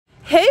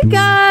Hey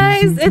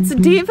guys, it's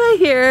Diva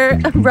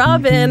here,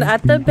 Robin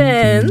at the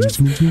bins,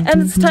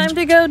 and it's time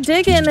to go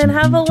digging and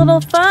have a little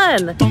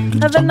fun.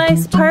 Have a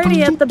nice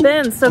party at the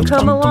bins, so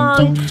come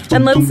along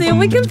and let's see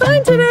what we can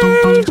find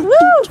today. Woo!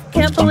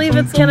 Can't believe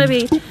it's gonna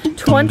be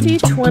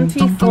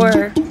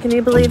 2024. Can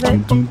you believe it?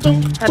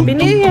 Happy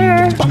New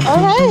Year!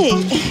 Alright,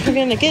 we're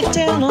gonna get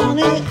down on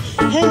it.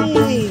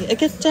 Hey,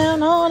 get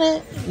down on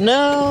it.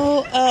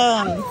 No,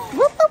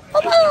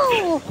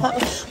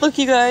 look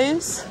you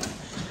guys.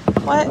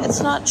 What? It's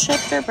not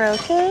chipped or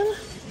broken?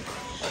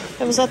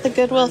 It was at the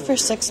Goodwill for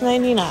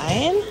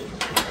 $6.99.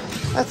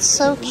 That's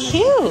so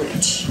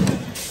cute.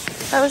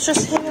 I was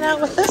just hanging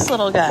out with this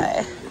little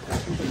guy.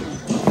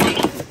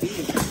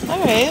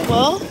 Alright,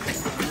 well,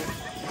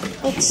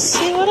 let's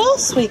see what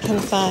else we can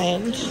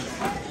find.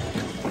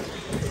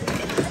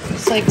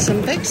 It's like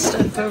some big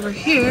stuff over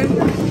here.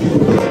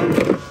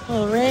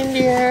 Little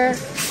reindeer.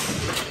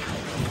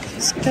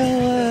 Let's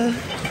go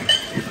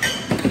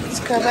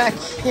back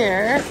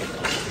here.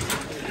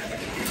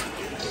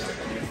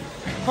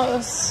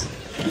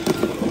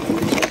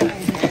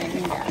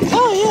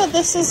 Oh yeah,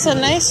 this is a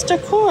nice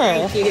decor.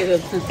 Thank you.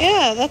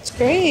 Yeah, that's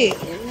great.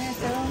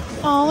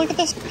 Oh, look at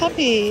this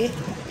puppy.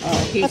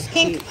 Oh, he's a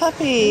pink cute.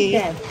 Puppy.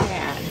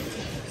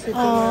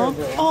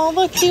 Oh,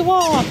 look, he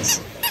walks.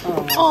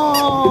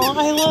 Oh,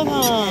 I love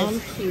him.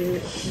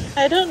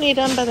 I don't need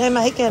him, but I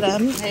might get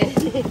him.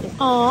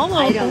 Oh,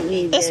 I don't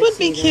need this. Would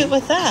be cute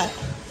with that.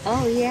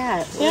 Oh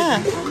yeah.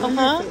 Yeah.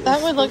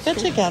 That would look good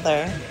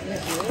together.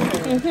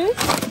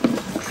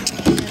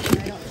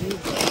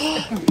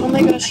 Oh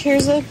my gosh,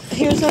 here's a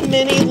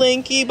mini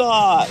Linky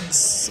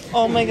box.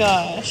 Oh my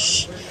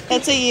gosh.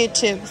 That's a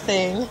YouTube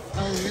thing.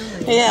 Oh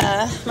really?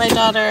 Yeah, my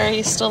daughter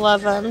used to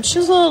love them.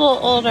 She's a little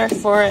older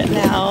for it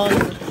now.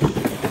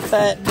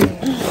 But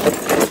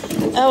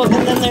oh,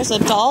 and then there's a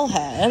doll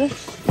head.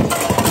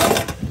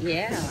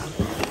 Yeah.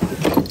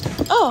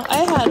 Oh,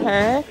 I had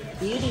her.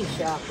 Beauty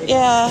shop.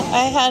 Yeah,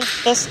 I had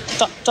this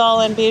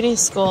doll in beauty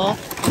school.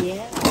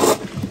 Yeah.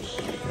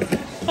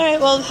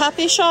 Alright, well,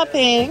 happy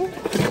shopping.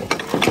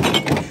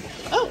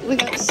 We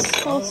got a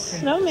little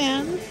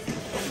snowman.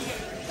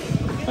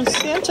 Oh,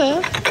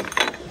 Santa.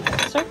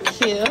 So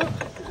cute.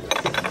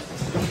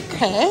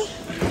 Okay.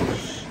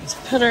 Let's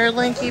put our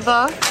Linky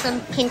box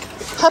and pink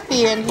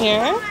puppy in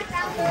here.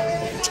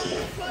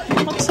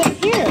 What's in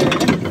here?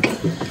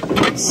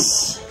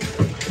 It's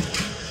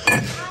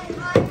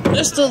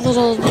just a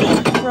little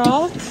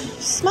rock.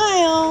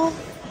 Smile.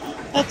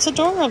 That's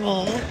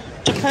adorable.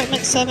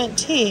 Department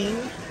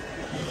 17.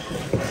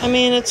 I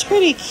mean, it's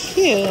pretty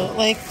cute.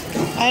 Like,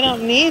 I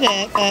don't need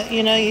it, but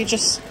you know, you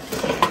just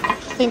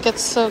think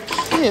it's so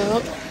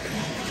cute.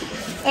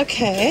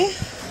 Okay.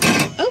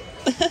 Oh,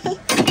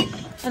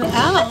 an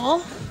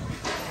owl.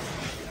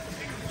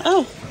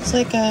 Oh, it's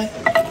like a,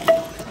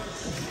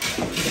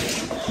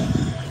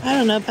 I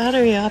don't know,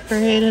 battery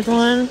operated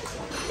one.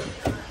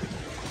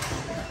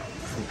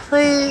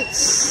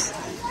 Plates.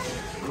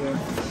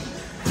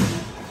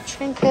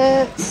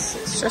 Trinkets.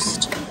 It's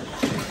just,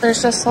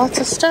 there's just lots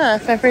of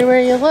stuff everywhere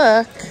you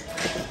look.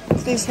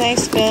 These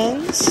nice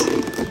bins.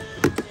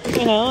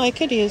 You know, I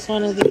could use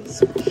one of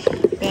these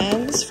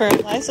bins for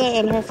Liza,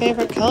 and her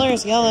favorite color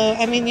is yellow.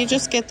 I mean, you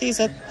just get these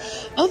at,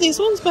 oh, these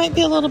ones might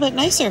be a little bit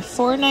nicer.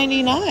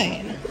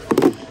 $4.99.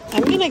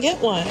 I'm gonna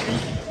get one.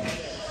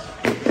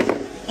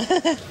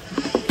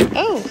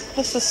 Oh,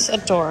 this is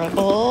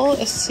adorable.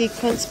 A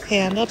sequence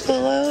panda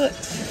pillow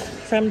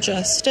from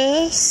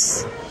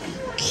Justice.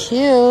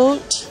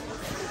 Cute.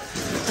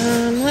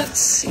 Let's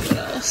see what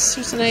else.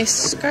 There's a nice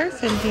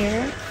scarf in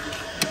here.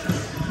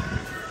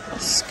 The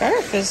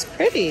scarf is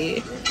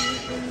pretty.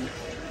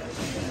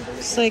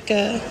 It's like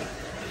a,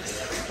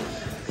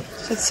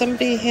 did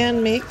somebody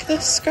hand make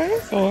this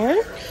scarf? Or,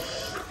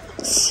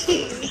 let's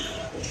see,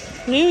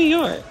 New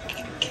York,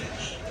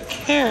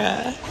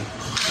 Cara,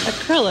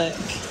 acrylic.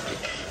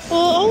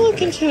 Well, I'll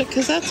look into it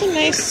because that's a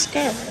nice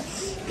scarf.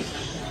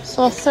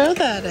 So I'll throw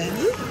that in.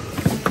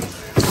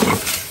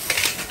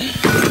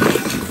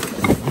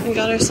 We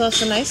got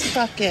ourselves a nice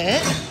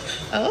bucket.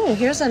 Oh,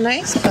 here's a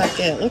nice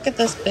bucket. Look at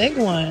this big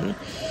one.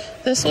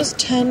 This was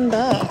 $10.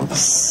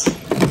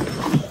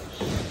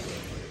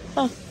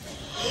 Oh,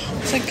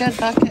 it's a good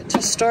bucket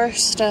to store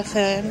stuff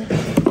in.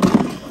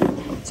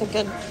 It's a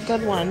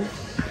good one.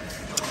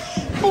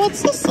 Oh,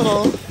 what's this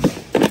little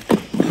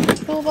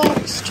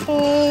toolbox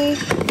toy?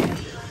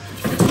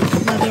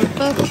 Another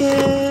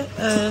bucket.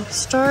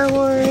 Star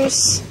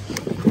Wars.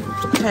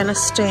 Kind of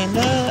stained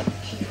up.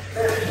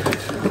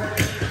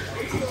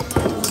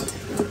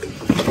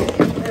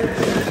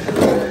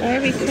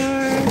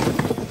 Car.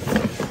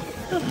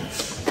 Oh.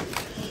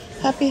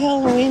 Happy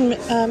Halloween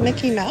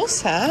Mickey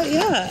Mouse hat.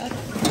 Yeah.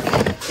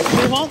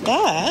 We want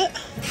that.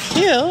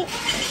 Cute.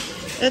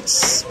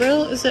 It's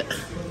real, is it?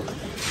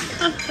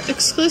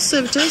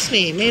 Exclusive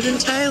Disney, made in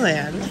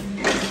Thailand.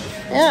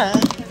 Yeah.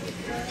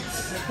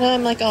 Well,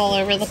 I'm like all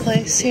over the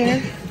place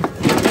here.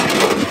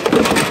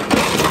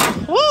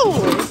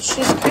 Whoa!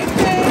 She's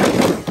cray-cray.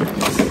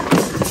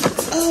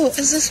 Oh,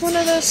 is this one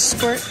of those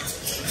squirt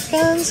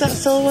guns that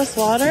fill with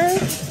water?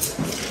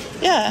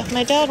 Yeah,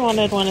 my dad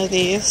wanted one of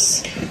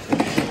these.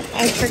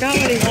 I forgot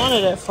what he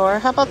wanted it for.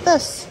 How about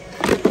this?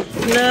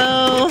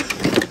 No.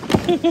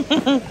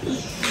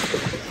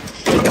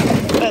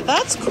 But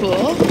that's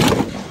cool.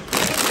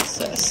 What's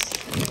this?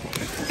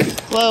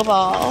 Glow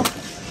ball.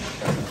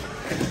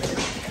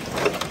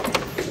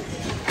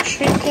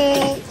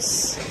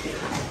 Trinkets.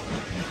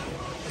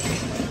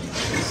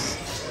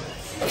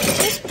 This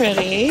is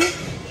pretty.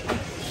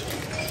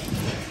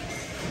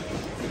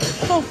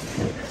 Oh,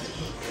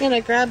 I'm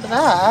gonna grab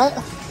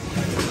that.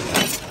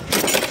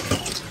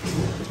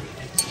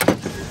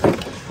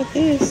 Look at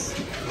these.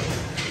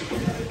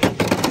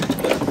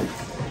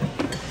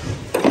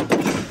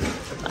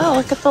 Oh,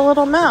 look at the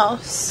little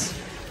mouse.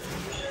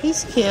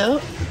 He's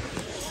cute.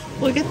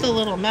 We'll get the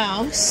little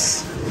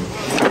mouse.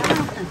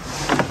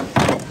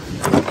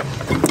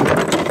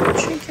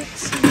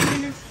 Trinkets.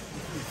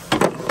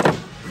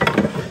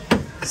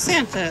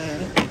 Santa.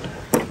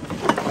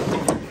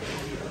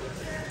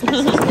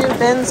 New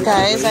bins,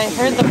 guys. I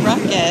heard the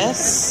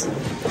ruckus.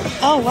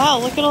 Oh, wow.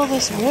 Look at all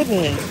this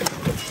ribbon.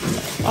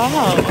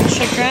 Wow. I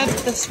should grab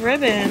this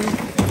ribbon.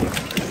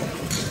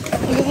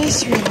 Look at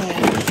this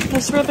ribbon.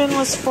 This ribbon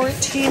was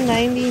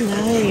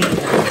 $14.99.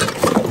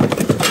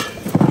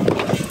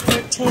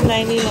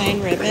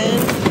 $14.99 ribbon.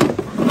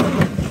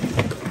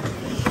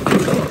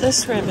 Look at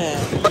this ribbon.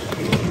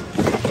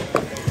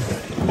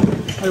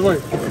 Hey,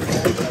 wait.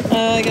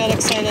 Oh, I got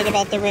excited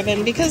about the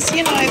ribbon because,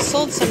 you know, I've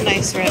sold some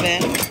nice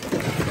ribbon.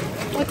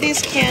 With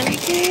these candy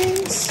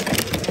canes.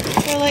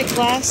 They're like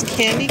glass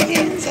candy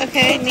canes.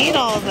 Okay, I need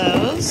all of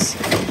those.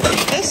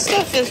 This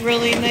stuff is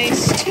really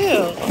nice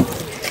too.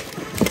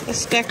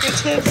 This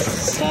decorative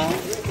stuff.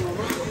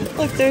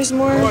 Look, there's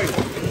more.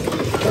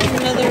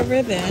 Another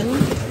ribbon.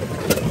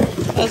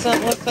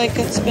 Doesn't look like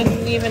it's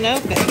been even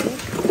opened.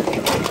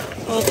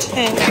 Little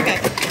tin. Okay,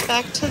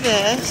 back to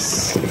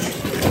this.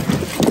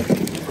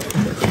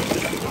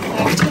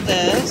 Back to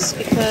this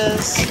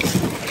because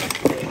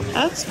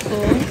that's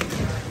cool.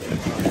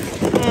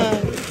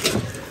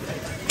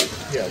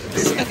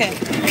 Okay.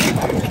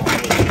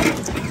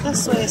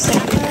 This way,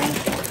 Santa.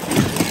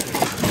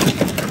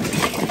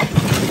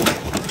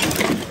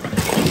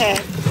 Okay.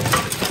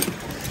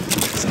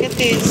 Let's get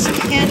these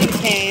candy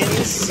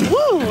canes.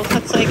 Woo!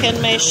 That's like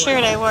in my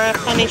shirt. I wore a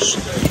funny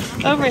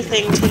over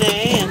thing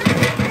today.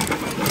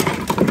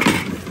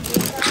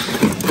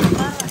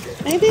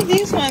 And maybe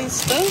these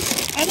ones,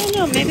 I don't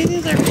know. Maybe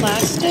these are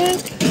plastic.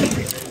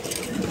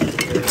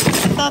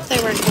 I thought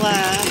they were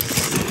glass.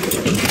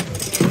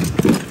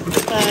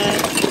 But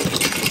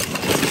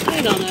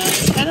I don't know.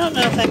 I don't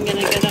know if I'm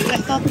gonna get them. I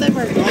thought they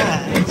were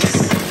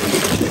glass.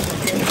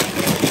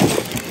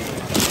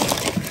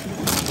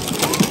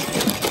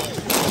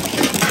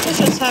 I was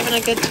just having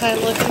a good time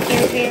looking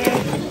through here.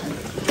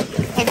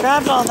 I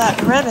grabbed all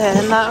that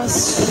ribbon. That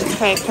was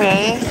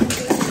cray-cray.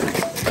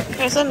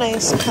 There's a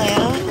nice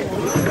plant.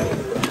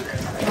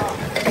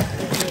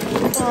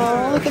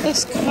 Oh, look at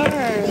this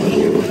card.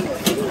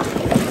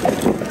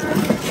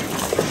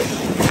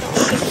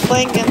 She's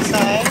blank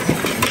inside.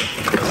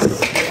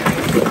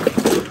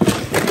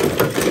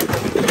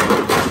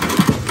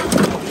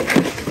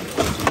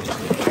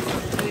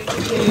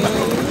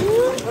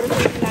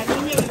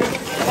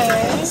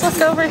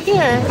 Look over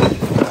here.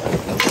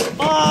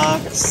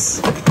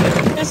 Box.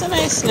 There's a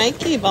nice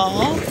Nike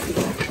ball.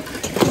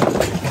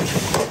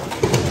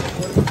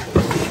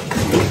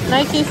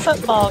 Nike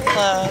Football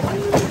Club.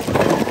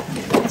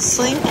 A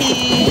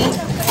Slinky.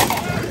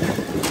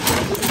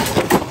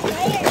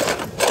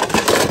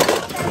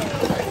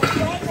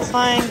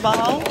 Flying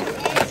ball.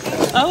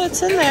 Oh,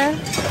 it's in there.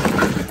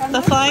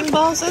 The flying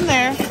ball's in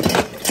there.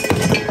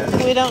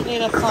 We don't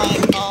need a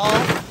flying ball.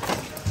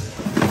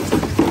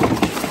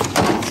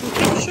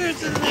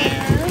 In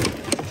there.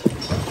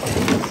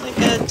 It's like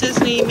a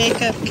Disney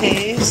makeup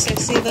case. I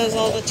see those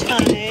all the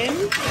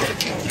time.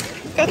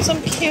 Got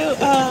some cute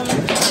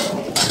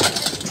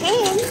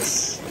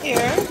tins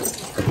here.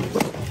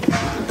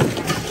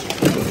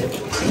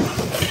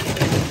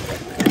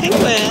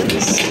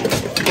 Penguins.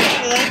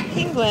 You like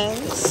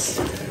penguins?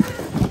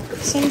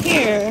 What's in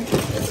here?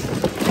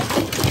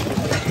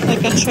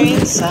 Like a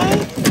train set?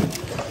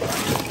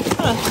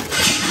 Huh.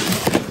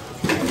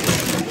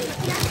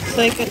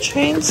 Like a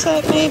train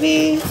set,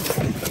 maybe.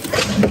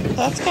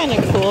 That's kind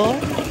of cool.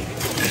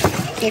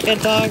 Like a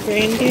dog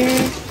reindeer.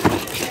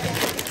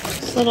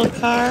 These little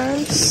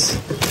cars.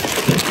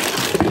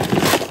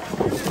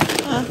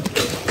 Huh.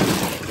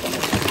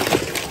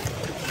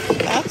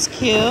 That's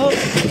cute.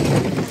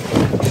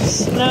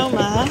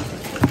 Snowma.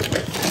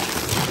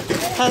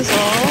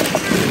 Puzzle.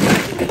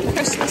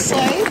 Christmas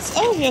lights.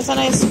 Oh, here's a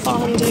nice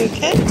fondue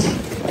kit.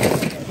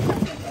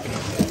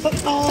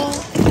 Football.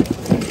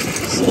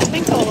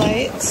 Twinkle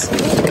lights,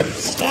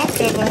 stack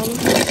of them.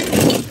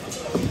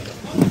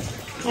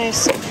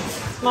 Nice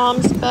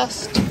mom's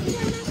best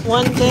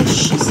one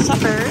dish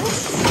suppers.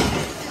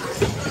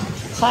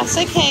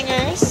 Classic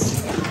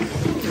hangers.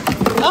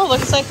 Oh,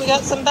 looks like we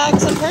got some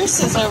bags and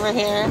purses over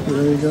here.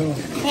 There you go.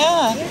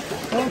 Yeah.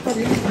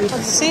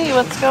 Let's see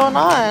what's going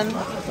on.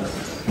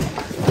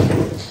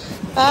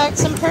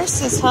 Bags and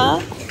purses, huh?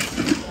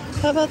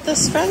 How about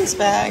this friend's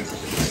bag?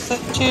 Is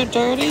it too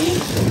dirty?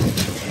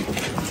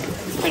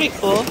 Pretty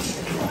cool.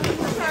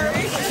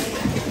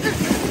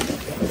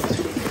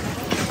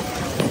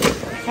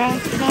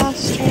 Craft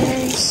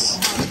Masters.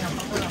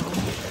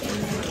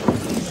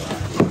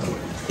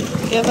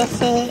 Give a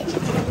fit.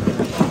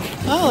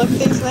 Oh, look at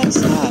these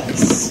nice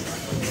hats.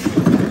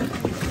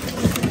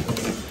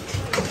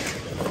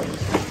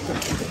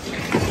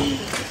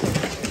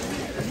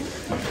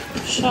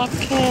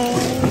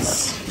 Shopkins.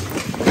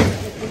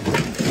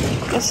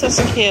 This is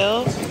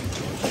cute.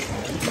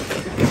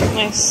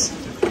 Nice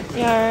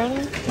yarn.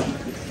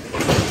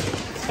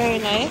 Very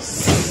nice.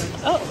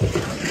 Oh.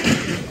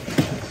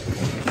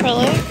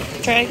 Acrylic.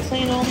 Dry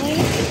clean only.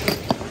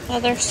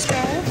 Leather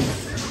scarf.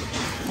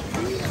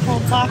 Little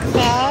black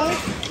bag.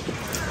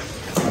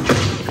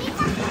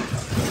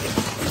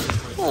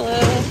 Hello.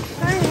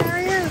 Hi, how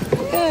are you?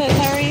 Good.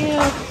 How are you?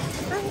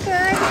 I'm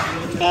good.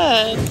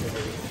 Good.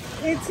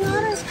 It's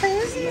not as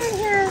crazy in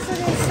here as it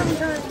is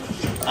sometimes.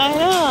 I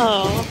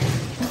know.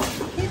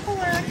 People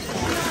are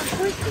actually not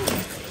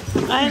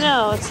pushing. I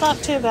know. It's not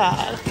too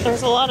bad.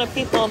 There's a lot of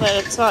people, but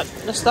it's not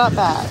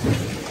bad.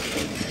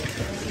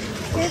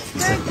 It's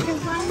good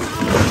because I'm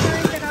always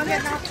worried that I'll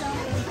get knocked over.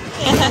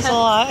 It has a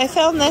lot. I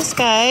found this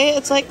guy.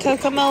 It's like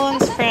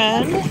Cocomelon's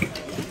friend.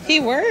 He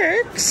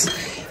works.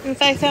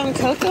 If I found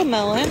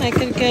Cocomelon, I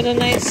could get a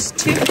nice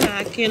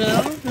 2-pack, you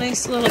know?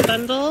 Nice little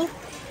bundle.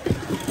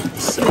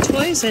 Some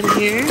toys in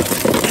here.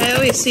 I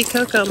always see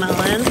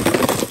Cocomelon.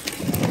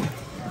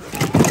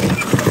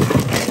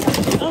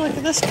 Oh, look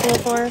at this cool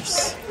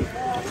horse.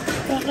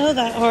 Don't know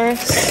that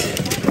horse.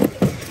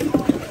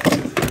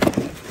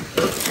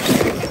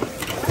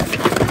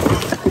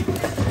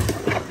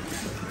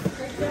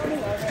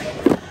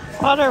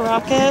 Water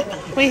rocket.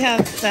 We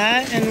have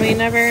that and we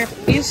never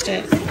used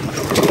it.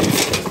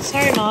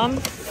 Sorry, Mom.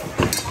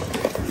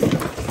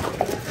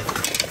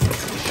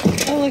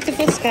 Oh, look at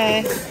this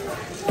guy.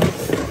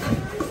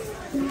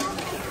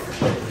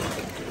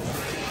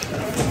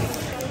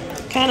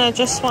 Kind of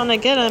just want to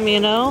get him, you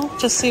know,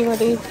 to see what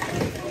he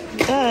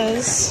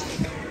does.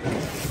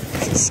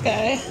 What's this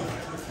guy?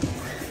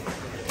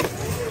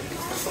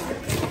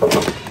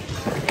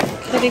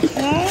 Kitty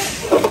cat.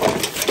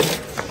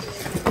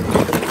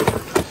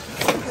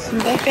 Some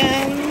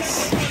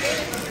bookends.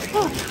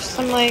 Oh,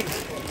 some like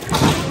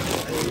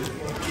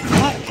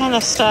that kind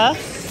of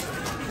stuff.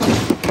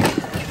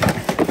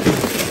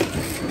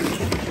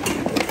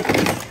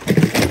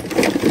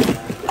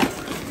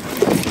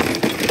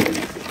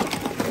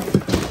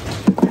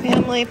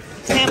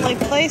 Family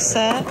play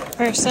set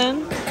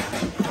person.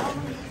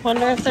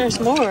 Wonder if there's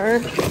more.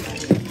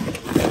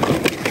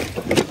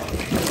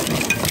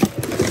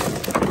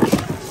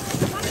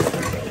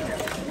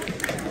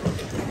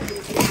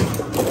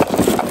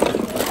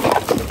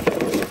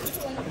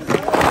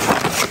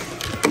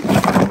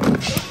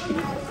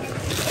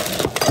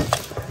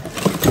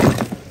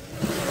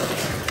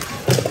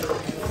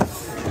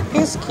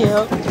 He's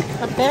cute.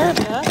 A bear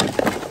duck.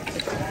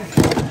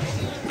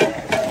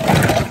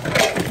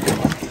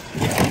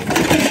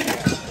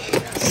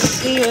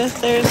 See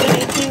if there's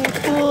anything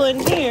cool in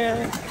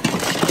here.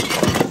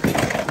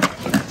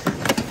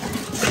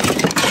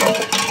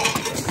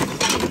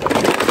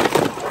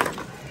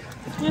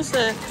 Here's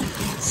a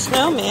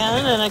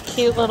snowman and a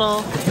cute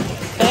little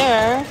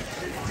bear.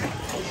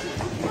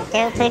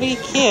 They're pretty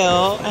cute.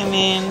 I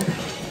mean,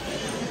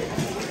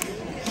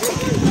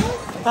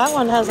 that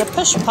one has a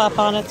push pop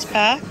on its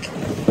back.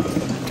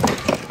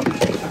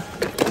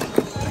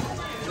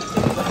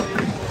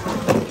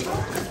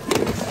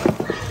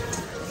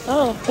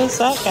 Oh, who's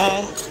that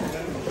guy?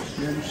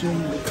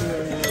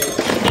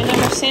 You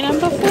never seen him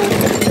before?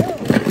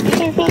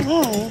 Neither have I.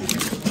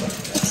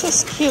 What's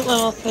this cute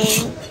little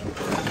thing?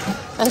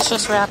 It's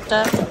just wrapped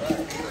up.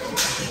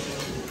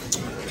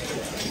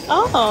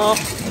 Oh,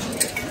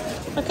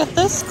 look at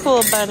this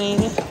cool bunny.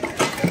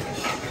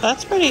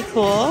 That's pretty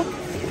cool.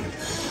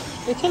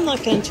 We can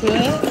look into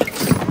it.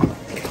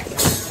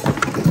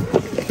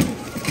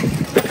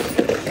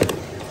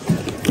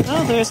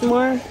 Oh, there's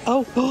more.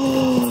 Oh,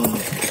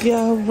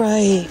 yeah,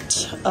 right.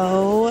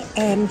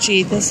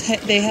 OMG.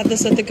 They had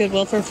this at the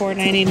Goodwill for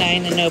 $4.99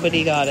 and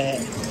nobody got it.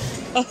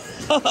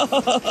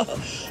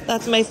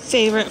 That's my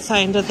favorite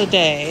find of the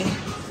day.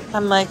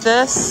 I'm like,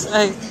 that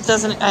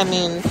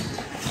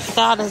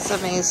is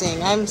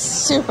amazing. I'm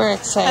super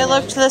excited. I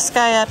looked this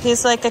guy up.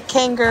 He's like a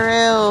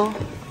kangaroo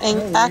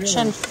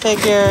action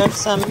figure of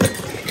some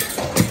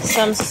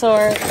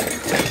sort.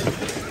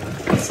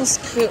 It's this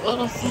cute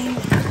little thing.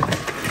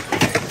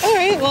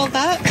 Alright, well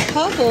that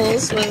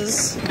Popples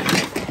was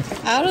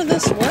out of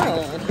this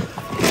world.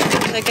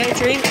 Like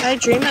I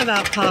dream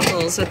about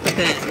Popples at the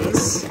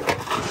bins.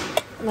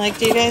 Like,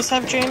 do you guys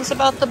have dreams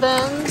about the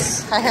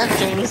bins? I have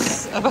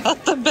dreams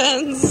about the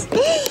bins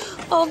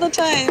all the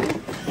time.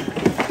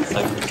 There's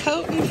a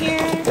coat in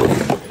here.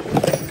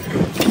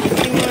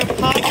 More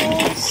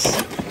Popples.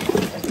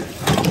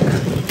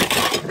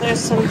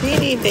 There's some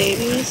Beanie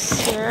Babies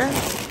here.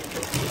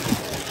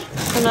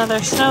 Another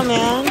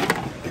snowman.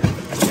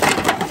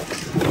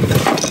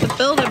 The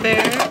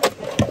Build-A-Bear.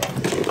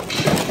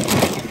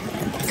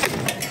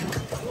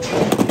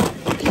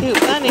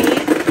 Cute bunny.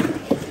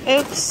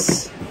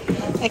 Oops.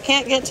 I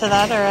can't get to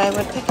that or I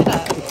would pick it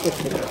up.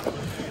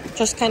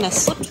 Just kind of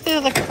slipped through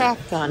the crack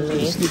on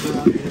me.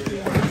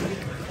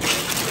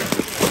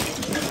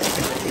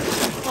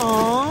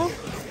 Aww.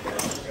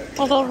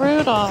 Little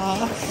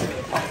Rudolph.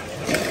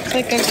 It's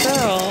like a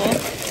girl.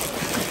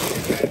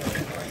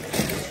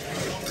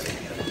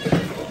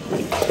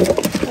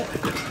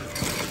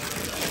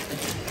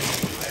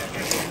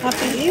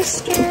 Happy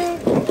Easter.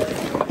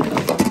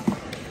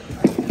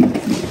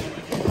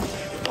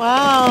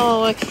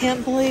 Wow, I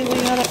can't believe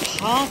we got a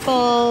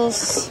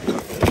Popples.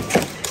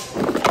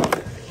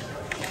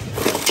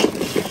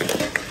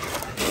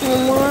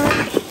 More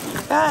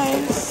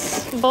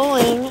guys.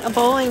 Bowling, a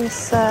bowling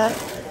set.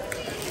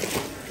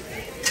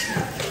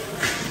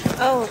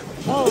 Oh,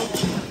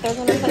 they're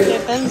gonna put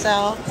their bins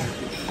out.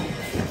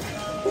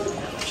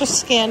 Just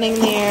scanning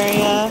the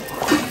area.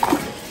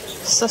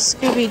 It's a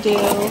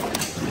Scooby-Doo.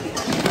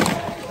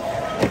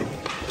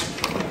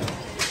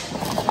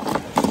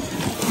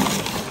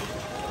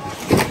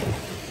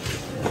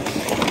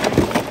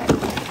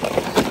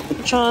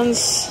 John's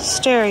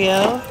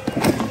stereo.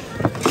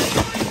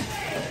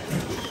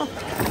 Huh.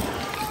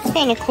 It's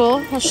kind of cool.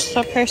 There's just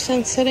a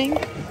person sitting.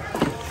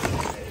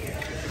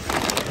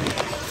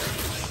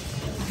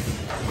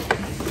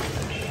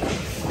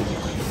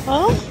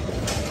 Well,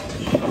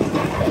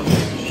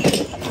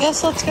 I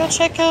guess let's go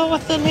check out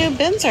what the new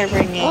bins are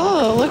bringing.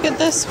 Oh, look at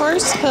this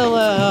horse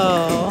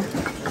pillow.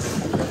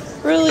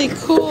 Really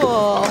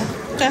cool.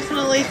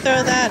 Definitely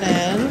throw that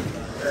in.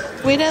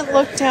 We didn't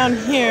look down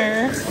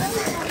here.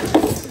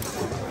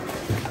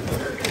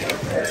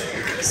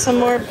 Some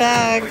more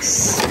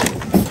bags.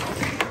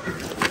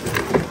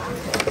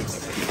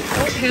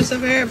 Oh, here's a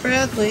Vera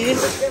Bradley.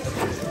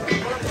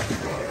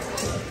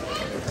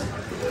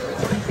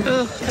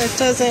 Oh, it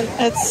doesn't,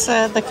 it's,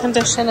 the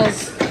condition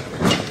is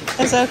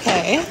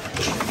okay.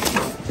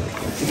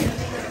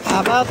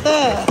 How about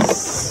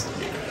this?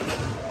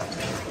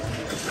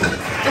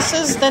 This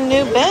is the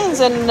new bins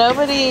and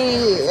nobody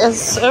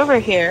is over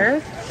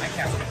here.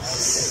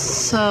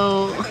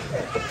 So,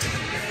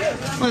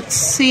 let's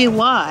see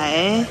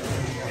why.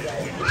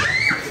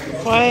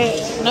 Why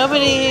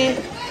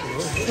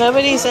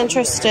nobody's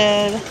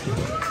interested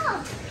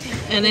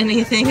in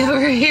anything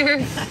over here.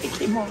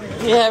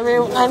 Yeah,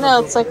 I know,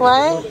 it's like,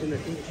 why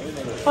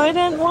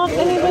didn't want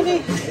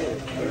anybody?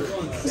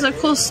 There's a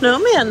cool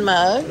snowman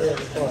mug.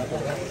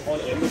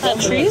 That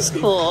tree's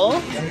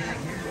cool.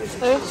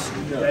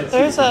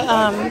 There's a,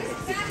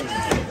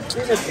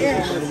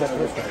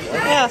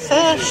 yeah,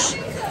 fish.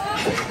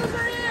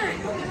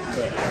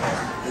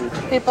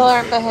 People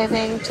aren't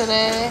behaving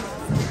today.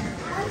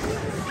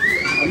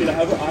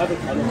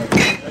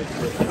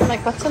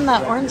 Like, what's in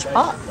that orange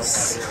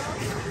box?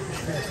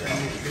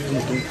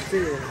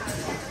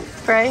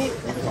 Right?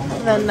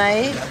 The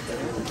night.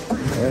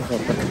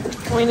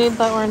 We need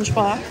the orange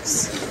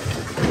box.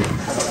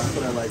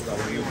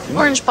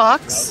 Orange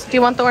box. Do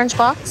you want the orange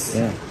box?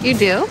 Yeah. You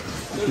do?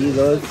 See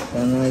those?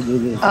 And then I do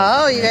this.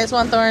 Oh, you guys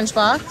want the orange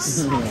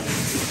box?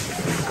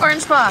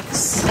 Orange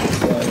box.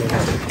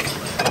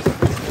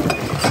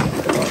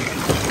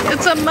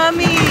 It's a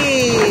mummy.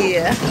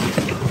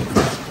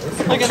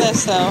 Look at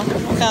this though.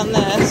 I found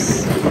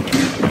this.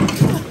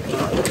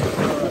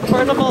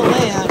 Portable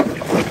lamp.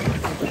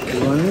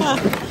 Huh.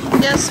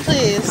 Yes,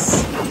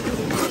 please.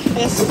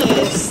 Yes,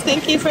 please.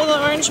 Thank you for the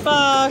orange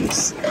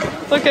box.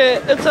 Look at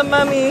it. It's a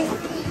mummy.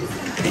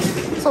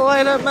 It's a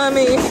light up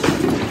mummy.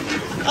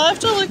 I'll have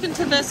to look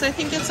into this. I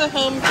think it's a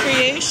home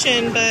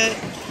creation, but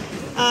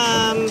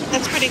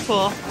that's pretty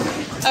cool.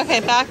 Okay,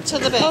 back to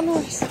the bed.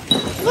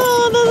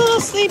 Oh, the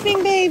little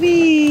sleeping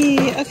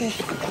baby. Okay.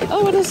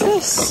 Oh, what is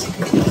this?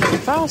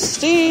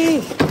 Frosty.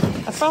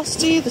 A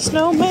Frosty the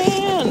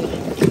snowman.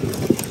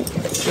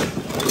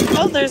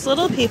 Oh, there's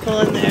little people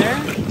in there.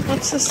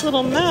 What's this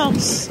little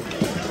mouse?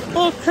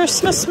 Little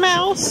Christmas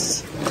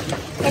mouse.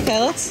 Okay,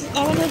 I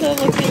wanted to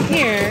look in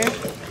here.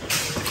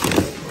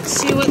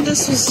 See what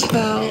this is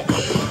about.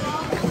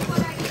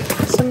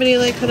 Somebody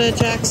like put a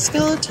Jack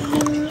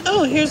Skeleton.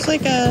 Oh, here's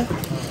like a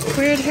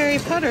weird Harry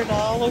Potter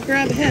doll. We'll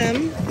grab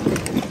him.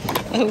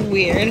 A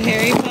weird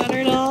Harry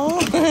Potter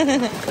doll.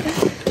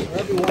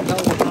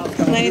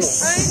 Nice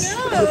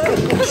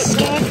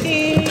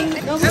stocking.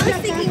 I was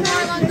thinking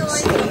more along the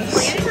lines of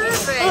planter,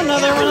 but... Oh,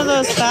 another one of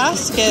those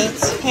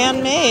baskets.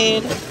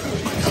 Handmade.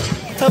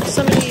 Hope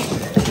somebody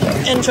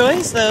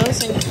enjoys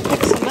those and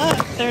picks them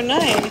up. They're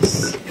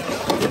nice.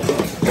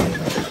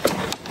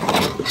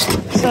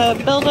 So,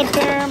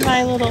 Build-A-Bear,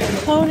 My Little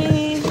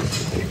Pony.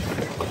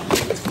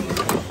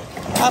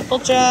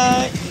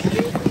 Applejack.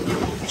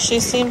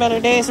 She's seen better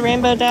days.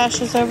 Rainbow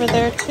Dash is over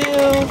there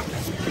too.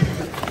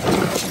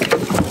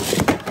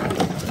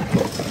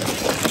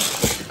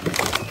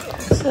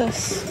 What's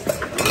this?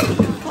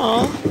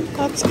 Oh,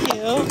 that's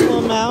cute.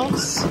 Little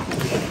mouse.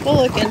 We'll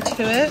look into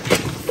it.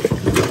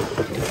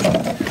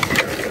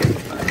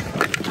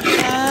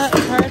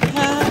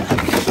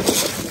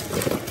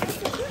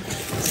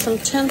 some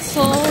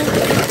tinsel,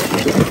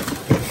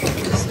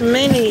 some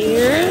mini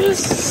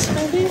ears,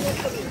 maybe.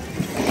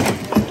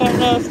 Don't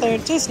know if they're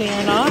Disney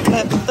or not,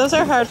 but those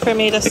are hard for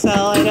me to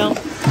sell. I don't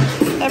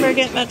ever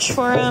get much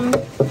for them.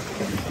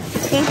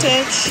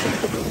 Vintage.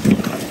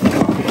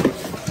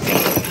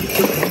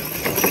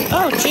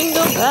 Oh,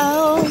 jingle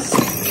bells.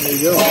 There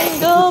you go.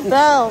 Jingle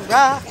bell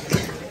rock.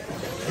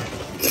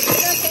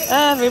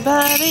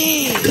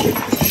 Everybody,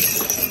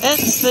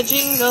 it's the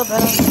jingle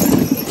bell.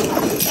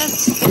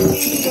 It's the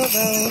jingle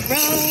bell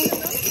rock.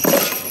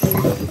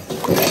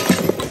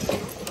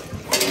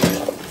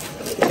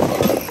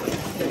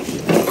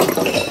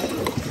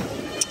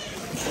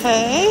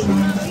 Okay.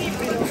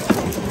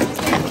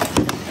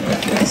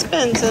 This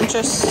bin's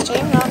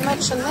interesting. Not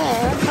much in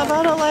there. How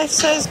about a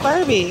life-size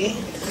Barbie?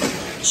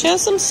 She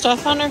has some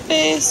stuff on her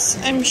face.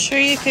 I'm sure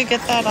you could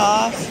get that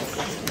off.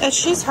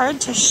 She's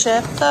hard to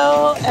ship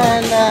though,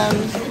 and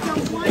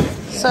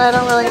so I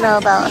don't really know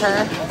about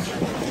her.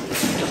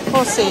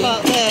 We'll see. How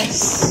about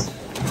this?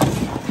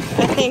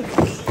 I think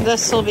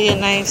this will be a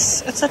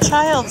nice, it's a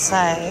child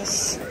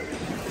size.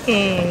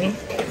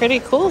 Pretty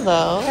cool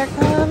though. Here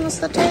comes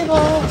the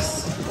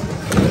tables.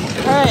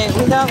 Alright,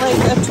 we got like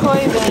a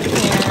toy bin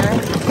here.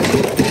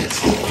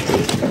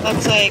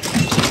 That's like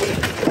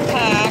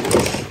packed.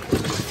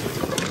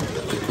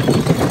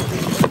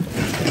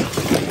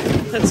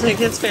 It's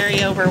like, it's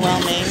very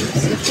overwhelming.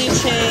 Some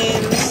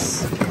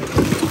keychains.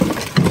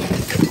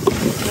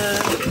 The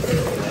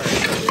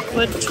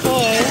wood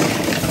toy.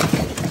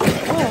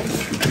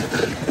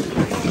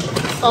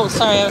 Oh,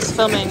 sorry, I was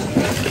filming.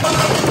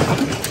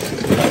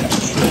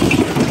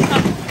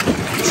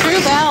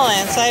 True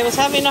balance. I was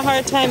having a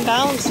hard time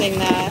balancing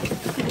that.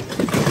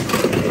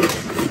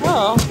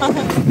 Oh.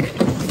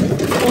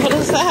 What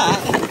is that?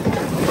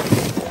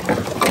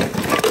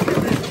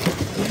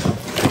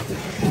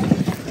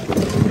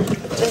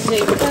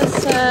 Disney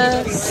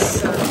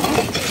princess.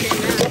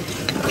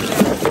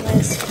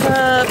 Nice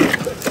cup.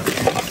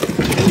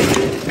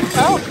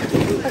 Oh,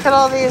 look at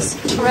all these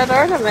red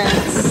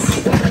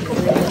ornaments.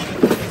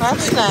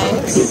 That's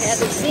nice. I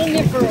haven't seen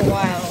you for a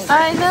while.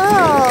 I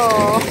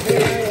know.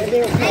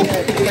 They were kind of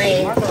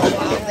playing for a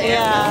while there.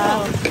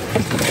 Yeah.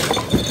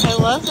 I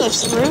love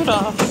this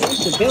Rudolph.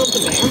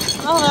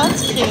 Oh,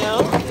 that's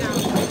cute.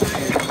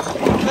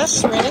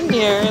 This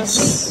reindeer is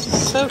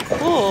so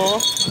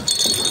cool.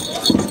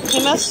 He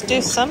must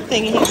do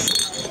something.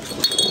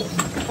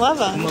 Love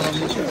him.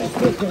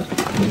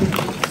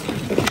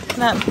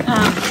 That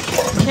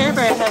Care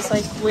Bear has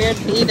like weird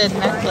beaded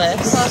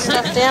necklace,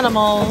 stuffed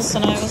animals,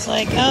 and I was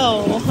like,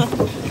 oh,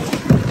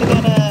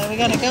 we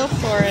gotta go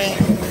for it.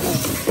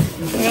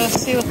 We gotta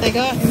see what they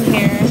got in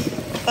here.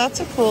 That's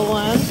a cool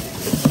one.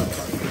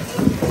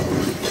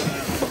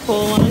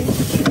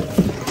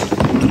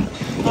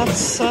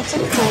 That's a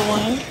cool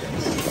one.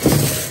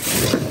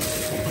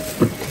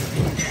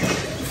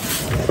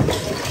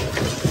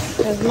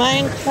 There's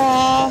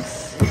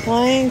Minecraft,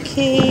 Lion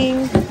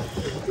King,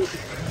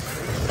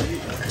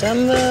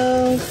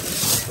 Dumbo,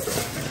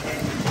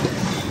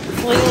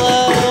 Lilo,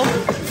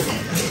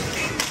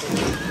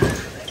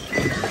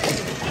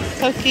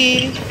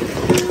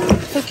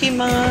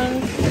 Pokemon.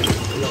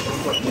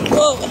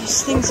 Whoa,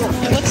 these things in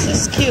there. What's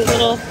this cute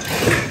little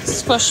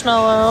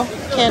squishmallow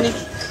candy?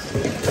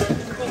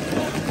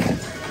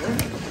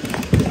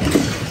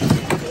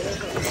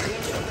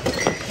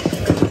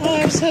 Oh,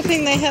 I was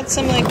hoping they had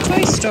some like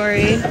Toy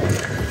Story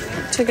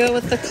to go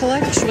with the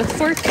collection with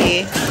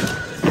Forky.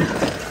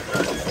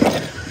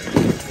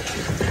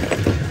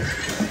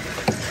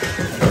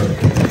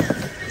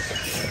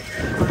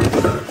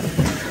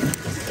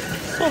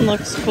 This one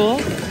looks cool.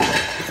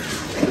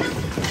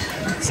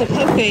 It's a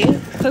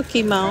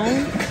Pokemon.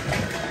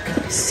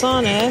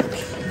 Sonic.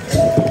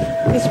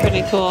 He's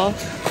pretty cool.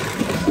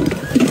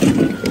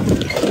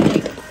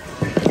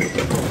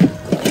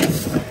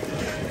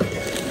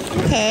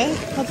 Okay,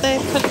 what they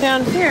put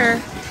down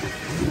here?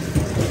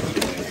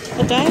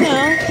 A dino.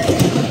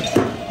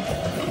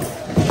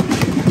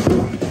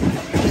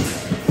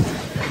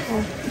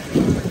 Oh.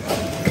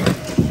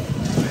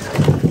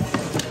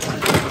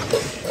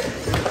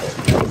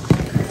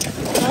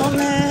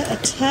 Helmet, a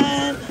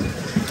tent.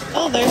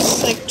 Oh,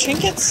 there's like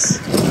trinkets,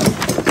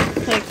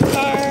 like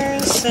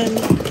cars and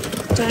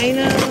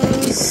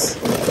dinos.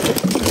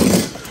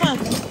 Huh.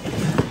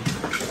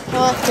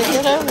 I'll have to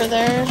get over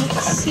there.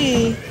 Let's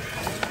see.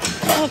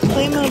 Oh,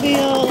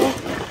 Playmobil.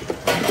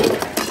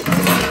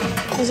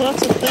 There's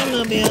lots of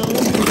Playmobil.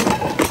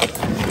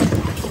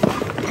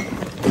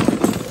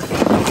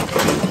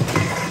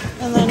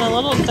 And then a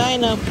little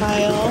dino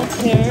pile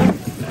here.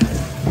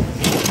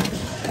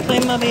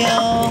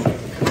 Playmobil.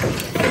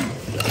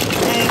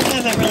 I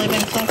haven't really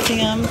been collecting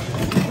them.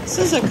 This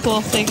is a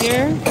cool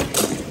figure.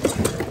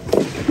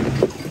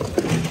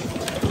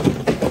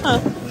 Huh.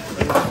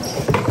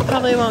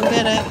 Probably won't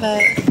get it,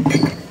 but...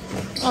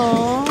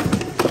 Aww.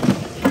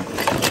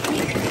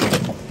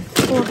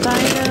 Cool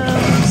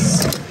dinos.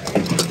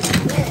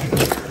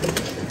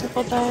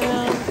 Triple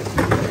dino.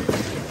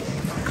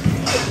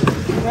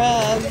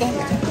 Rug.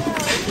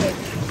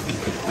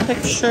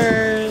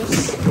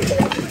 Pictures.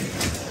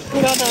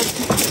 We got a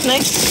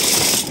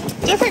nice,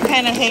 different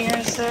kind of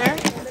hangers there.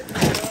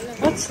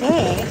 What's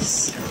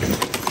this?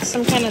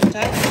 Some kind of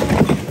deck.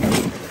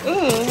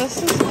 Ooh,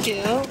 this is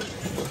cute.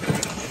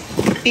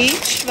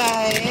 Beach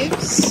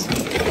vibes.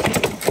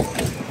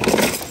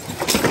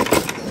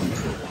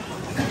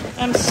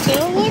 I'm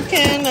still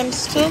looking.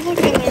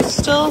 There's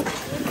still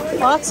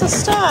lots of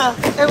stuff.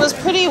 It was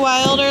pretty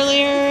wild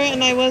earlier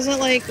and I wasn't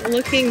like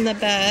looking the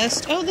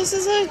best. Oh, this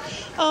is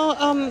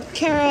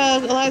Kara,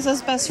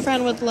 Eliza's best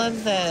friend, would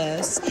love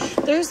this.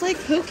 There's like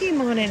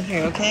Pokemon in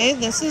here, okay?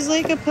 This is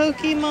like a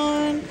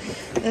Pokemon.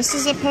 This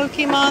is a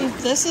Pokemon.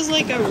 This is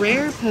like a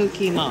rare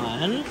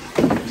Pokemon.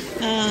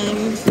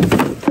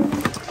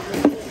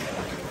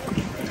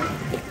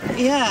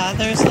 Yeah,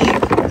 there's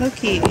like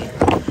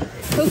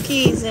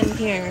Pokies in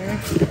here.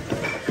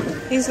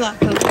 He's not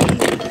Pokey.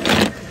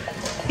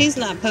 He's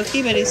not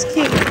Pokey, but he's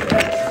cute.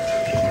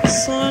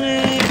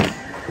 Sonic.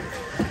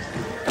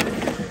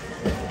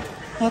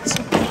 Let's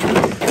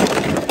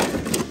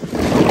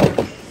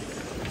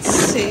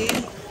see.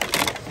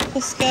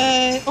 This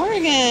guy.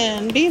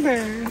 Oregon.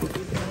 Beaver.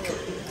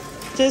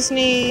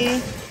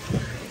 Disney.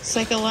 It's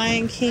like a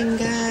Lion King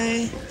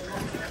guy.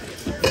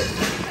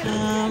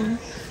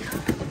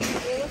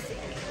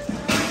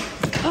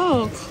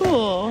 Oh,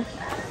 cool.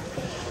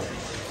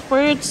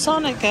 Where'd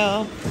Sonic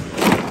go?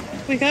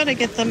 We gotta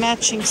get the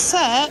matching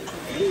set.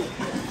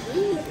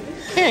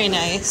 Very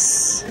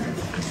nice.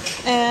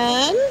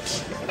 And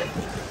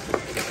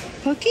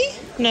Pokey?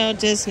 No,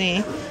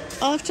 Disney.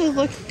 I'll have to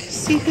look,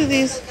 see who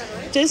these...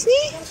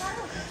 Disney?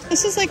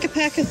 This is like a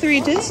pack of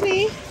 3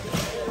 Disney.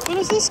 What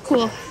is this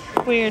cool,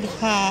 weird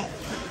hat?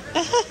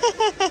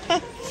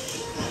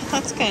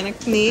 That's kind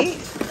of neat.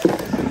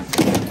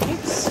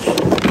 Oops.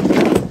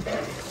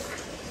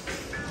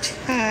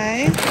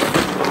 Tie.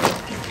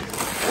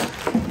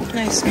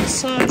 Nice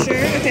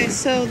massager. Okay,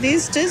 so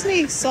these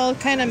Disney all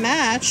kind of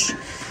match.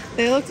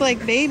 They look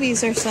like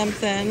babies or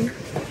something.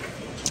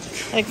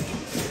 Like,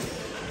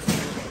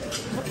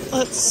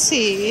 let's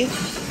see.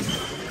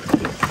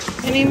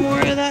 Any more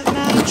of that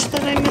match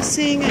that I'm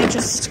missing?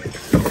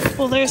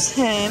 Well, there's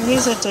him.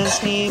 He's a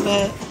Disney,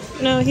 but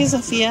no, he's a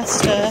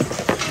Fiesta.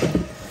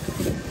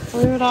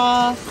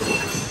 Rudolph.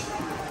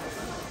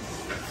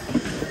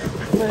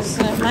 There's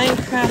a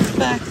Minecraft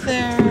back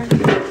there.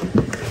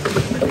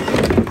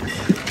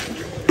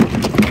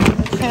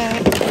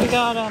 Okay, we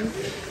got him.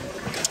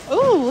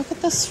 Ooh, look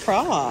at this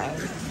frog.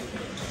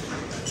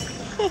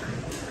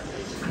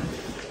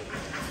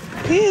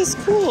 He is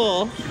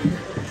cool.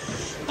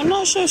 I'm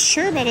not so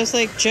sure about his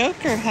like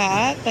Joker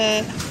hat,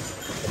 but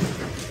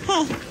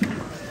huh.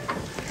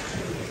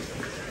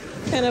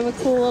 Kind of a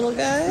cool little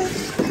guy.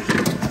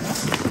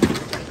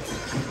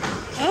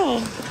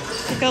 Oh,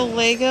 like a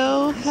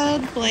Lego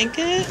head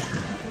blanket.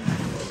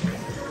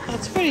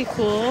 That's pretty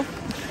cool.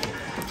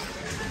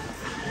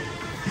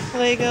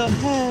 Lego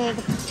head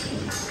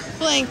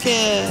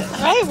blanket.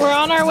 Alright, we're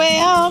on our way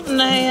out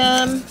and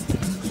I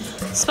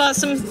spot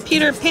some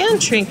Peter Pan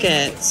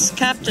trinkets.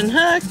 Captain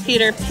Hook,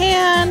 Peter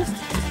Pan,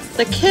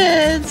 the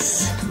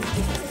kids.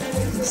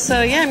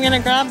 So yeah, I'm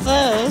gonna grab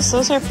those.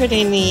 Those are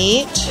pretty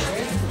neat.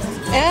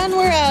 And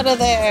we're out of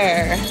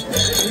there.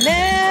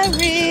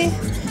 Merry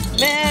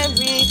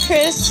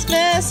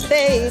Christmas,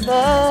 baby.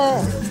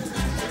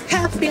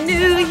 Happy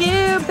New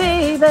Year,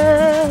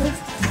 baby.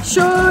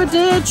 Sure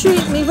did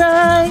treat me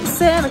right,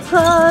 Santa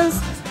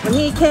Claus. When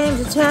he came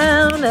to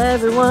town,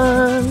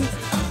 everyone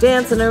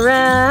dancing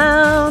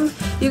around.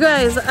 You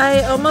guys,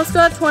 I almost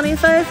got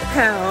 25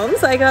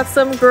 pounds. I got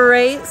some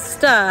great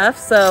stuff.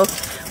 So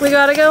we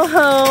gotta go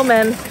home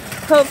and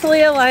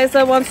hopefully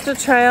Eliza wants to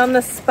try on the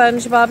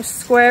SpongeBob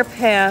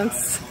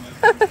SquarePants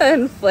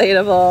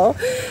inflatable.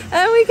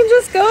 And we can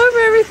just go over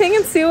everything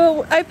and see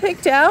what I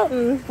picked out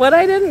and what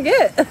I didn't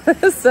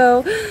get.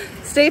 So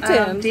stay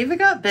tuned. Diva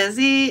got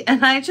busy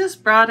and I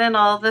just brought in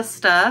all this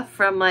stuff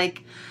from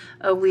like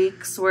a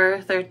week's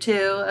worth or 2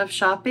 of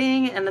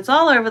shopping and it's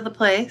all over the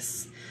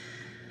place.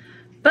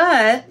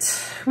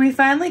 But we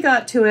finally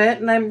got to it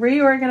and I'm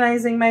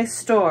reorganizing my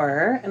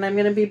store and I'm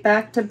going to be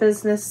back to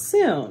business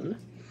soon.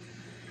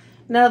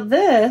 Now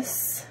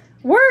this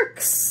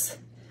works.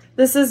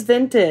 This is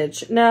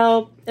vintage.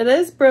 Now it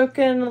is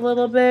broken a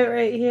little bit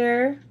right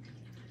here,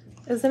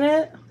 isn't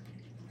it?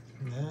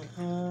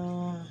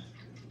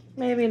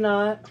 Maybe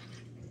not.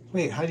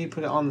 Wait, how do you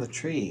put it on the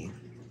tree?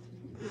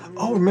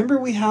 Oh, remember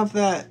we have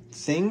that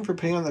thing for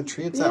putting on the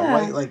tree? It's that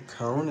white like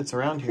cone. It's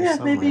around here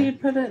somewhere. Yeah, maybe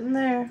you'd put it in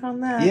there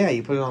on that. Yeah,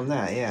 you put it on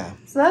that, yeah.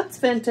 So that's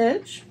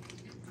vintage.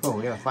 Cool,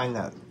 we gotta find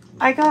that.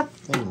 I got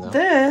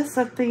this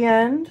at the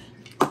end.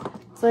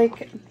 It's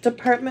like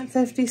Department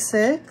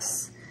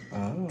 56.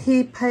 Oh.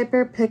 P.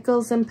 Piper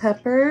Pickles and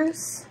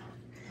Peppers.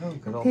 Oh,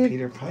 good old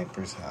Peter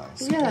Piper's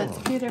house. Yeah, cool.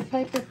 It's Peter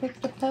Piper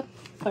picked a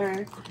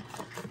pepper.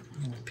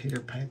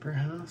 Peter Piper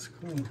house?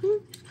 Cool.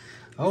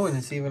 Oh, and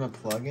it's even a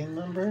plug-in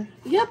number?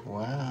 Yep.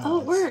 Wow. Oh,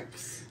 it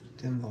works.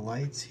 Dim the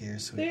lights here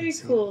so we Very can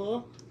see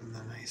cool.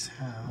 the nice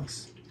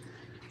house.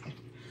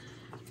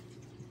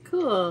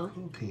 Cool.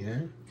 Cool,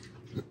 Peter.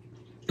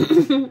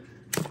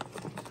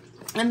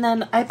 And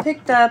then I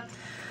picked up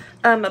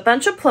a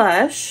bunch of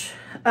plush,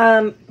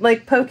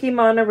 like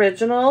Pokemon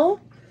Original.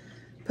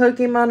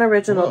 Pokemon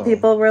Original. Whoa.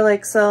 People were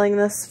like selling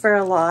this for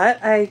a lot.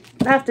 I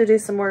have to do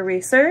some more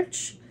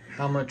research.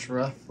 How much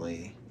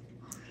roughly?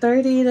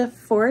 30 to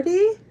 40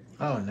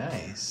 Oh,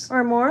 nice.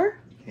 or more.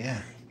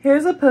 Yeah.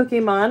 Here's a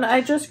Pokemon.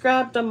 I just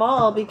grabbed them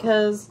all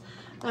because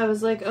I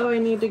was like, oh, I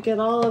need to get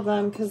all of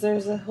them because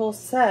there's a whole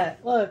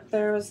set. Look,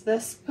 there was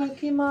this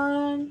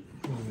Pokemon.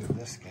 Move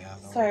this guy out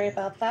of the way. Sorry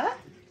about that.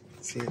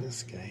 See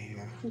this guy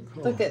here.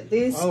 Cool. Look at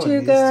these Oh, two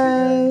and these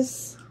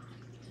guys.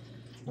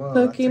 Whoa,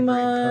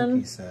 Pokemon.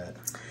 That's a great Poke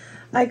set.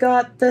 I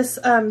got this,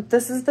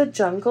 this is the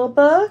Jungle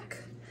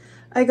Book.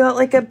 I got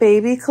like a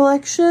baby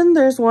collection.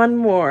 There's one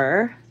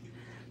more.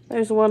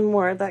 There's one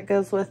more that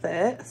goes with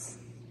it.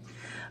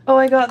 Oh,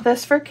 I got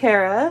this for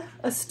Kara,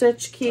 a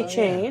Stitch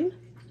keychain. Oh, yeah.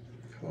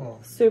 Cool.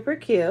 Super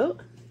cute.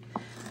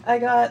 I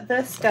got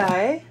this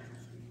guy,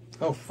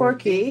 Oh,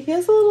 Forky. He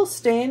has a little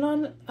stain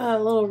on, a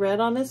little red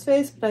on his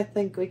face, but I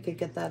think we could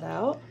get that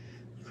out.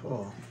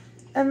 Cool.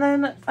 And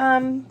then,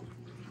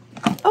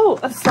 oh,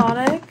 a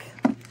Sonic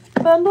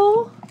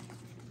bundle.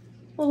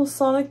 Little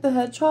Sonic the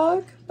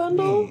Hedgehog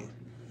bundle. Neat.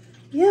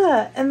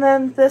 Yeah, and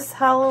then this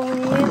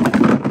Halloween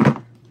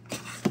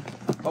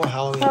Oh,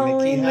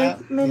 Halloween Mickey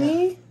hat?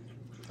 mini. Yeah.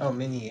 Oh,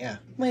 mini, yeah.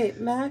 Wait,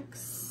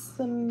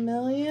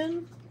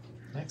 Maximilian?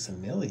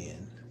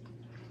 Maximilian?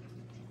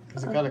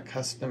 Has it got a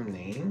custom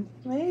name?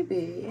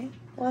 Maybe.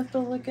 We'll have to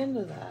look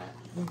into that.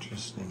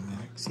 Interesting,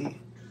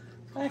 Maxie.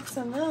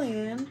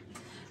 Maximilian.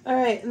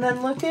 Alright, and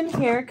then look in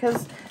here,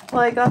 because,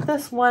 well, I got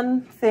this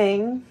one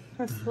thing,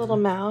 this little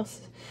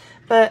mouse,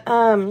 but,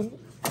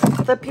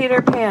 the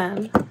Peter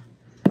Pan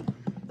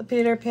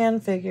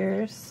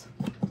figures.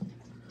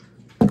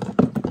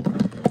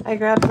 I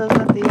grabbed those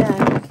at the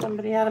end.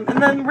 Somebody had them.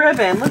 And then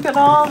ribbon. Look at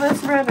all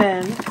this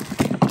ribbon.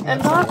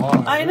 And That's a lot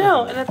of I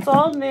know, ribbon. and it's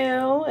all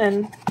new,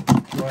 and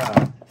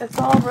Wow. it's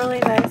all really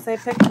nice. I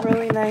picked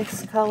really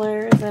nice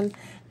colors, and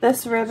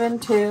this ribbon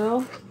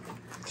too.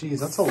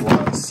 Geez, that's a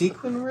lot.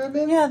 Sequin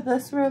ribbon? Yeah,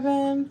 this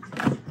ribbon.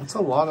 That's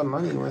a lot of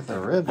money worth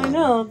of ribbon. I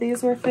know,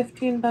 these were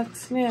 15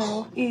 bucks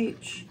new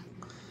each.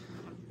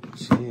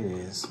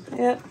 Jeez.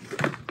 Yep.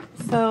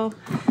 So,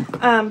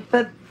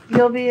 but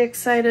you'll be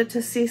excited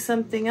to see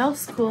something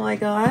else cool I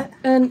got.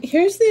 And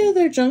here's the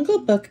other Jungle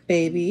Book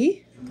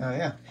baby. Oh,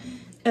 yeah.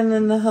 And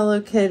then the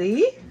Hello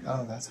Kitty.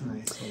 Oh, that's a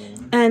nice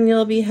one. And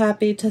you'll be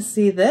happy to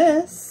see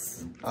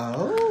this.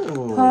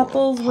 Oh.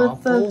 Popples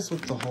with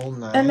the whole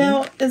nine. And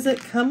now, does it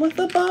come with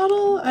a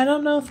bottle? I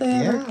don't know if they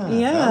ever...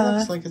 That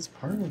looks like it's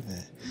part of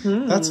it.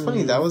 That's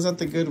funny. That was at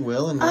the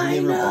Goodwill and nobody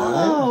ever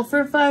bought it.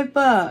 For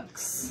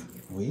 $5.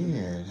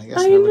 Weird. I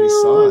guess nobody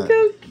saw Look it.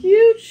 how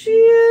cute she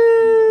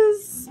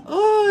is.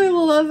 Oh, I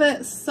love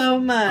it so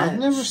much. I've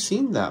never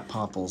seen that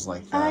Popples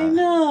like that. I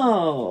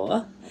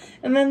know.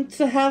 And then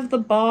to have the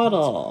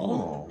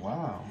bottle. Oh,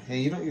 wow. Yeah,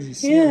 you don't usually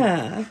see it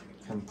Yeah.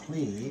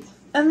 complete.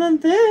 And then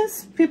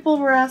this, people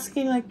were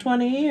asking like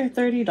 $20 or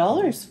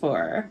 $30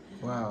 for.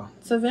 Wow.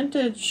 It's a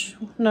vintage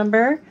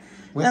number.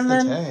 With and the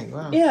then, tag,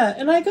 wow. Yeah,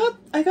 and I got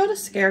a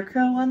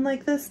Scarecrow one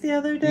like this the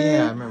other day.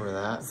 Yeah, I remember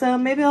that. So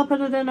maybe I'll put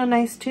it in a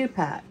nice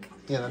 2-pack.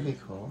 Yeah, that'd be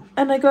cool.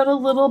 And I got a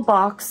little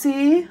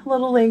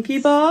little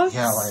Linky box.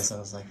 Yeah, Liza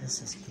was like, this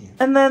is cute.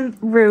 And then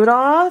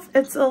Rudolph,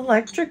 it's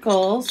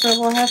electrical, so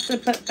we'll have to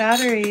put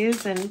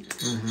batteries and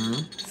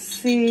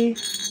see.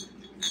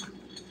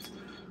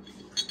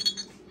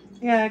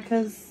 Yeah,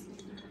 because,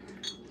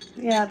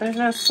 yeah, there's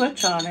no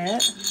switch on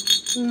it.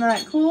 Isn't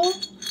that cool?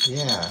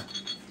 Yeah.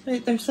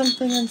 Wait, there's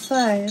something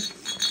inside.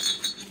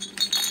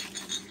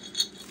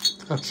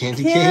 Oh,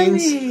 candy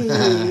Candy.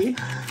 canes?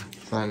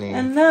 Funny.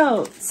 And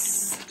notes.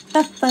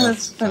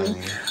 That's funny.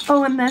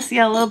 Oh, and this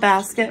yellow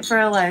basket for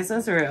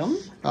Eliza's room.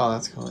 Oh,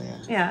 that's cool, yeah.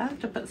 Yeah,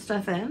 to put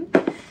stuff in.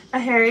 A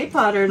Harry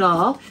Potter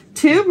doll.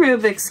 2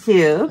 Rubik's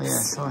Cubes. Oh, yeah,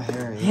 I saw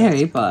Harry.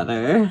 Harry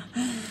Potter.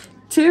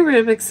 2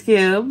 Rubik's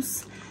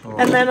Cubes. Cool.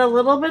 And then a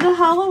little bit of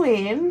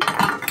Halloween.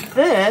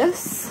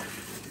 This.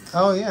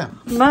 Oh, yeah.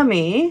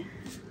 Mummy.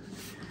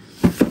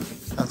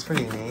 That's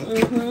pretty neat.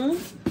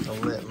 Mm-hmm. A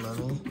lit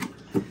mummy.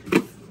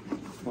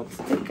 Let's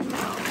take them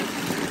out.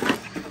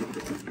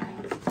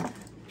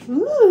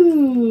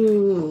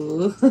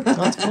 Ooh.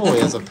 That's cool. He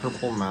has a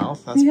purple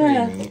mouth. That's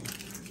pretty neat.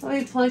 Let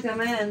me plug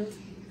him in.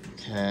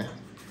 Okay.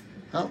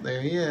 Oh,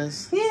 there he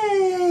is.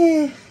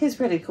 Yay! He's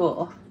pretty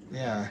cool.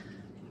 Yeah.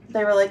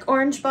 They were like,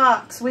 orange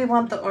box. We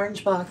want the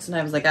orange box. And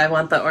I was like, I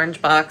want the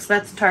orange box.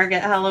 That's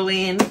Target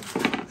Halloween.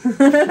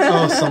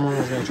 Oh, someone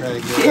was going to try to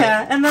get it.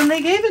 Yeah, and then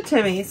they gave it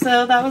to me.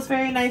 So that was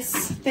very nice.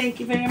 Thank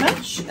you very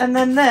much. And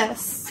then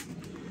this.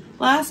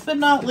 Last but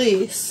not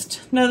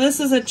least. No, this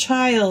is a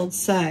child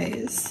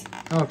size.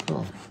 Oh,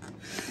 cool.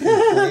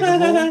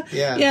 Inflatable?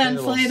 Yeah,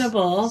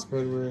 inflatable.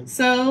 Squidward.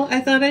 So I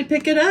thought I'd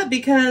pick it up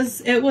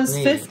because it was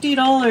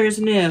 $50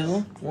 new.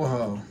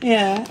 Whoa.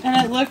 Yeah,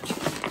 and it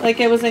looked like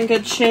it was in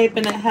good shape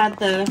and it had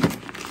the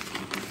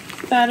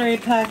battery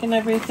pack and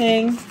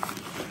everything.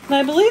 And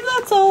I believe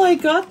that's all I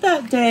got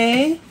that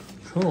day.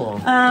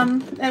 Cool.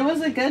 It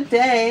was a good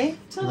day.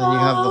 And then you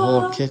have the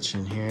whole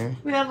kitchen here.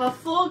 We have a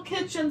full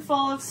kitchen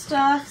full of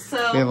stuff,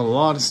 so we have a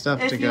lot of stuff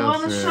to go through. If you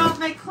want to shop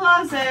my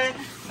closet,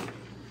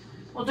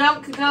 well,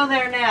 don't go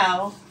there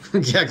now. Yeah,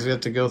 because we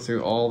have to go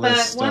through all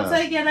this stuff. But once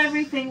I get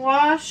everything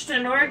washed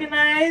and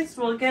organized,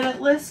 we'll get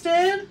it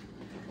listed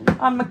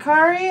on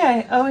Mercari.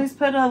 I always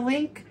put a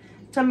link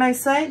to my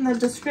site in the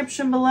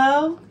description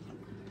below.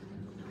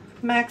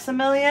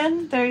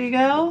 Maximilian, there you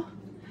go.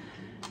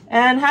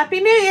 And Happy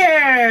New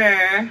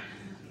Year!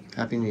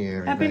 Happy New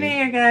Year, everybody. Happy New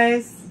Year,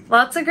 guys.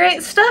 Lots of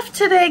great stuff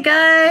today,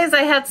 guys.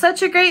 I had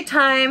such a great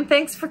time.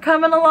 Thanks for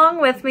coming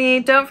along with me.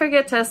 Don't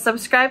forget to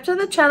subscribe to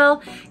the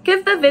channel,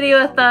 give the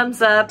video a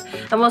thumbs up,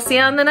 and we'll see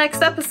you on the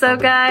next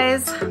episode,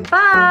 guys.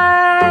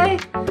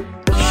 Bye!